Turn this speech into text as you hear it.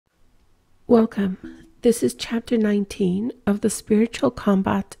Welcome. This is chapter 19 of the Spiritual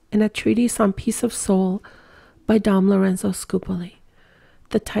Combat in a Treatise on Peace of Soul by Dom Lorenzo Scupoli.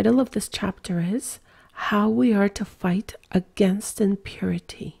 The title of this chapter is How We Are to Fight Against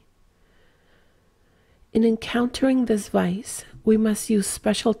Impurity. In encountering this vice, we must use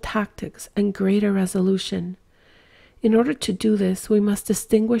special tactics and greater resolution. In order to do this, we must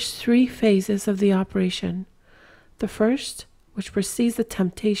distinguish three phases of the operation. The first, which precedes the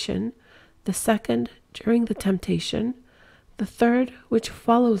temptation; the second, during the temptation; the third, which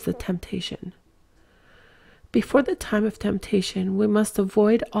follows the temptation. Before the time of temptation, we must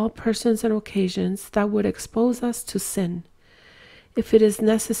avoid all persons and occasions that would expose us to sin. If it is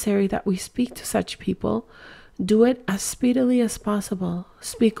necessary that we speak to such people, do it as speedily as possible.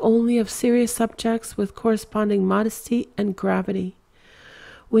 Speak only of serious subjects with corresponding modesty and gravity.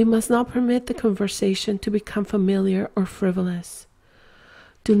 We must not permit the conversation to become familiar or frivolous.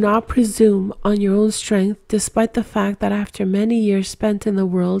 Do not presume on your own strength, despite the fact that after many years spent in the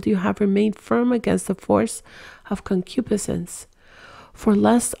world, you have remained firm against the force of concupiscence. For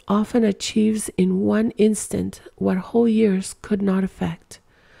lust often achieves in one instant what whole years could not effect.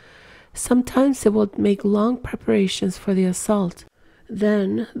 Sometimes it will make long preparations for the assault.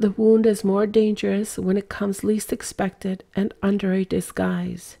 Then the wound is more dangerous when it comes least expected and under a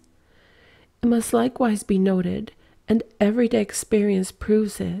disguise. It must likewise be noted, and everyday experience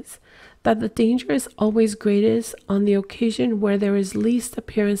proves it, that the danger is always greatest on the occasion where there is least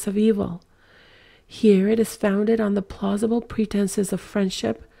appearance of evil. Here it is founded on the plausible pretenses of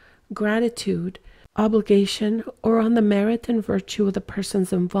friendship, gratitude, obligation, or on the merit and virtue of the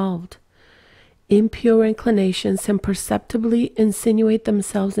persons involved. Impure inclinations imperceptibly insinuate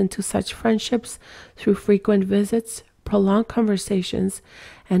themselves into such friendships through frequent visits, prolonged conversations,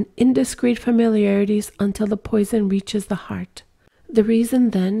 and indiscreet familiarities until the poison reaches the heart. The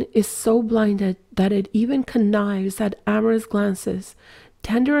reason then is so blinded that it even connives at amorous glances,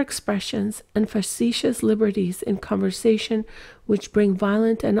 tender expressions, and facetious liberties in conversation which bring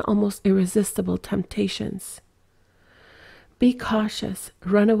violent and almost irresistible temptations. Be cautious,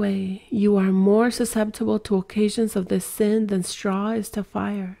 run away. You are more susceptible to occasions of this sin than straw is to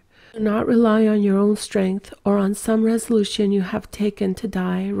fire. Do not rely on your own strength or on some resolution you have taken to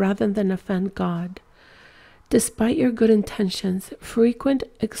die rather than offend God. Despite your good intentions, frequent,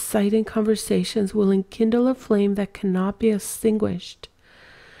 exciting conversations will enkindle a flame that cannot be extinguished.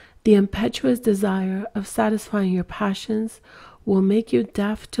 The impetuous desire of satisfying your passions will make you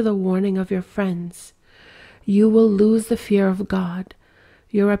deaf to the warning of your friends. You will lose the fear of God.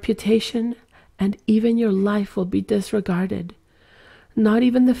 Your reputation and even your life will be disregarded. Not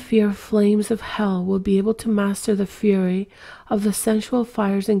even the fierce flames of hell will be able to master the fury of the sensual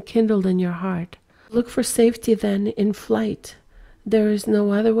fires enkindled in your heart. Look for safety then in flight. There is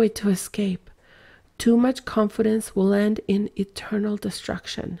no other way to escape. Too much confidence will end in eternal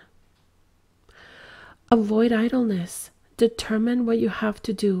destruction. Avoid idleness. Determine what you have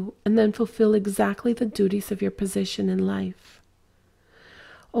to do, and then fulfill exactly the duties of your position in life.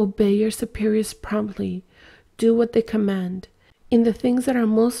 Obey your superiors promptly. Do what they command. In the things that are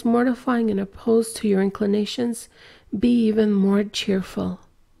most mortifying and opposed to your inclinations, be even more cheerful.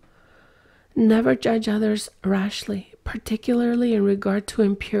 Never judge others rashly, particularly in regard to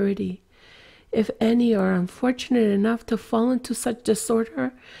impurity. If any are unfortunate enough to fall into such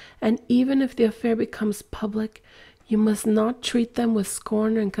disorder, and even if the affair becomes public, you must not treat them with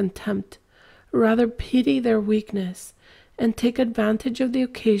scorn and contempt. Rather pity their weakness, and take advantage of the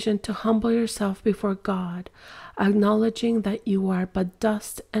occasion to humble yourself before God, acknowledging that you are but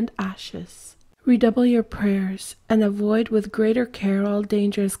dust and ashes. Redouble your prayers, and avoid with greater care all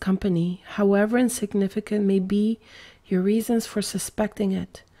dangerous company, however insignificant may be your reasons for suspecting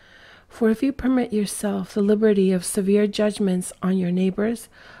it. For if you permit yourself the liberty of severe judgments on your neighbors,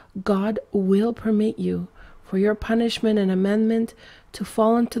 God will permit you, for your punishment and amendment, to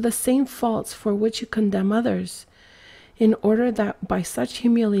fall into the same faults for which you condemn others, in order that by such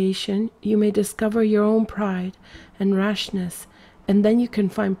humiliation you may discover your own pride and rashness, and then you can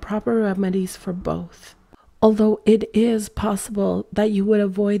find proper remedies for both. Although it is possible that you would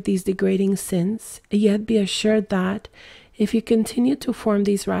avoid these degrading sins, yet be assured that, if you continue to form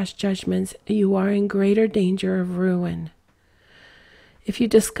these rash judgments, you are in greater danger of ruin. If you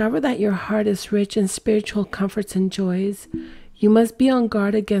discover that your heart is rich in spiritual comforts and joys, you must be on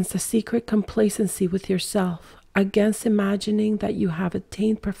guard against a secret complacency with yourself, against imagining that you have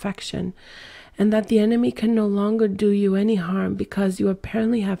attained perfection, and that the enemy can no longer do you any harm because you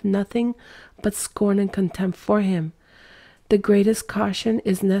apparently have nothing but scorn and contempt for him. The greatest caution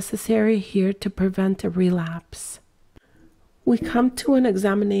is necessary here to prevent a relapse. We come to an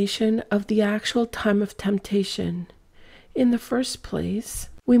examination of the actual time of temptation. In the first place,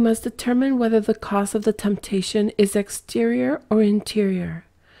 we must determine whether the cause of the temptation is exterior or interior.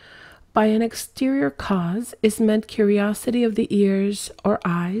 By an exterior cause is meant curiosity of the ears or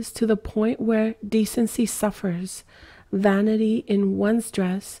eyes to the point where decency suffers, vanity in one's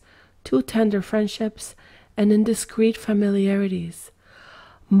dress, too tender friendships, and indiscreet familiarities.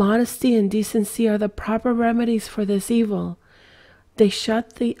 Modesty and decency are the proper remedies for this evil. They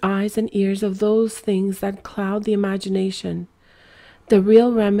shut the eyes and ears of those things that cloud the imagination. The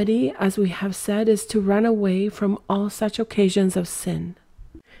real remedy, as we have said, is to run away from all such occasions of sin.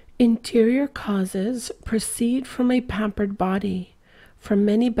 Interior causes proceed from a pampered body, from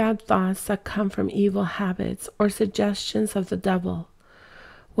many bad thoughts that come from evil habits or suggestions of the devil.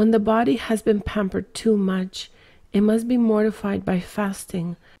 When the body has been pampered too much, it must be mortified by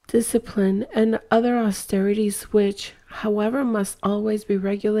fasting, discipline, and other austerities which, however, must always be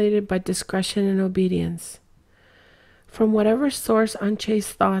regulated by discretion and obedience. From whatever source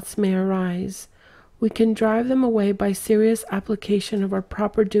unchaste thoughts may arise, we can drive them away by serious application of our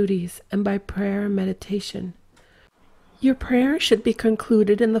proper duties and by prayer and meditation. Your prayer should be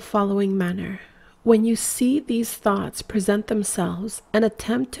concluded in the following manner. When you see these thoughts present themselves and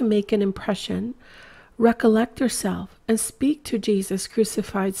attempt to make an impression, recollect yourself and speak to Jesus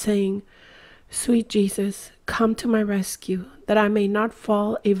crucified, saying, "Sweet Jesus, come to my rescue, that I may not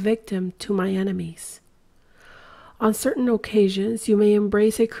fall a victim to my enemies." On certain occasions, you may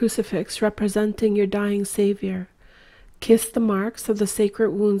embrace a crucifix representing your dying Savior. Kiss the marks of the sacred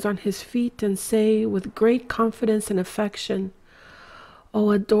wounds on his feet and say with great confidence and affection,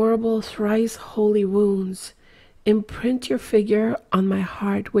 "O adorable, thrice holy wounds, imprint your figure on my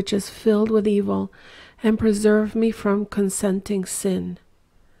heart which is filled with evil, and preserve me from consenting sin."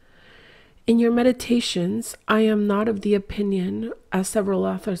 In your meditations, I am not of the opinion, as several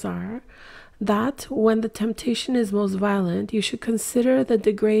authors are, that when the temptation is most violent, you should consider the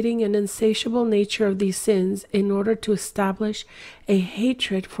degrading and insatiable nature of these sins in order to establish a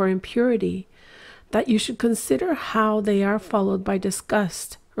hatred for impurity, that you should consider how they are followed by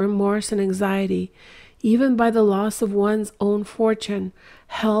disgust, remorse, and anxiety, even by the loss of one's own fortune,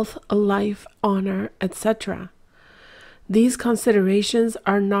 health, life, honor, etc. These considerations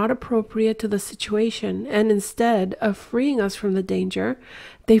are not appropriate to the situation, and instead of freeing us from the danger,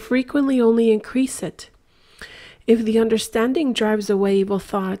 they frequently only increase it. If the understanding drives away evil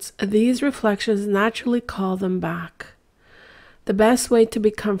thoughts, these reflections naturally call them back. The best way to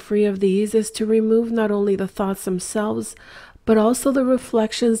become free of these is to remove not only the thoughts themselves, but also the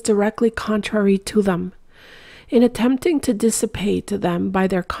reflections directly contrary to them. In attempting to dissipate them by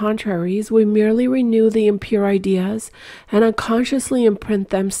their contraries, we merely renew the impure ideas and unconsciously imprint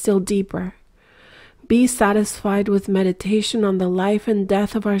them still deeper. Be satisfied with meditation on the life and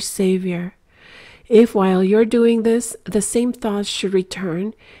death of our Savior. If while you're doing this, the same thoughts should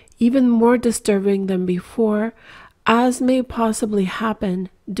return, even more disturbing than before, as may possibly happen,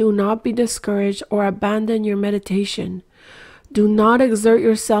 do not be discouraged or abandon your meditation. Do not exert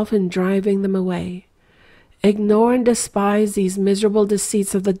yourself in driving them away. Ignore and despise these miserable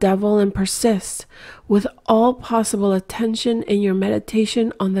deceits of the devil and persist with all possible attention in your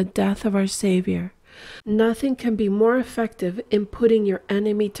meditation on the death of our Savior. Nothing can be more effective in putting your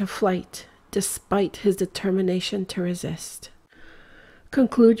enemy to flight, despite his determination to resist.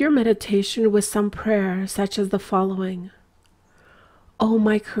 Conclude your meditation with some prayer such as the following. O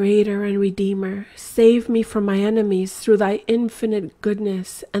my Creator and Redeemer, save me from my enemies through thy infinite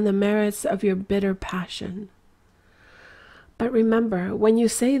goodness and the merits of your bitter passion. But remember, when you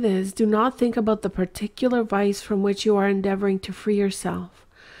say this, do not think about the particular vice from which you are endeavoring to free yourself.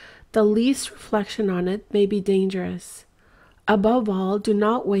 The least reflection on it may be dangerous. Above all, do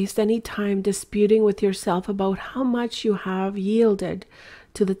not waste any time disputing with yourself about how much you have yielded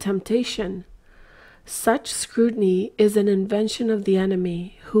to the temptation. Such scrutiny is an invention of the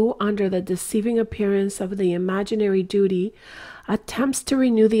enemy, who, under the deceiving appearance of the imaginary duty, attempts to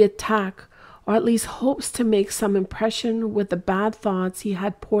renew the attack, or at least hopes to make some impression with the bad thoughts he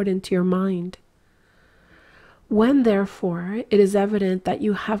had poured into your mind. When, therefore, it is evident that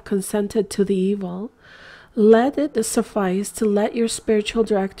you have consented to the evil, let it suffice to let your spiritual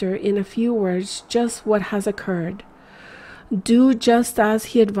director in a few words just what has occurred. Do just as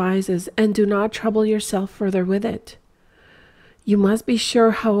he advises, and do not trouble yourself further with it. You must be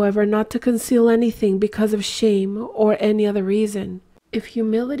sure, however, not to conceal anything because of shame or any other reason. If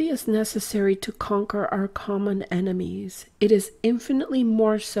humility is necessary to conquer our common enemies, it is infinitely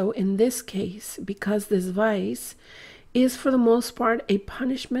more so in this case, because this vice is for the most part a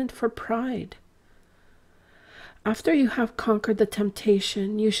punishment for pride. After you have conquered the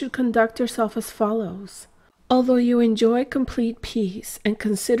temptation, you should conduct yourself as follows. Although you enjoy complete peace and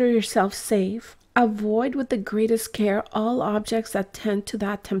consider yourself safe, avoid with the greatest care all objects that tend to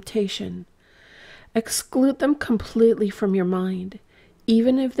that temptation. Exclude them completely from your mind,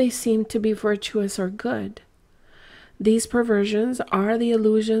 even if they seem to be virtuous or good. These perversions are the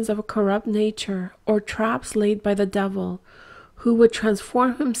illusions of a corrupt nature, or traps laid by the devil, who would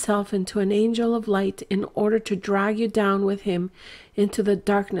transform himself into an angel of light in order to drag you down with him into the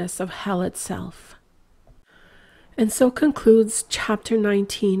darkness of hell itself. And so concludes chapter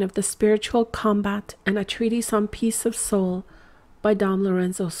 19 of The Spiritual Combat and a Treatise on Peace of Soul by Dom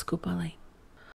Lorenzo Scupoli.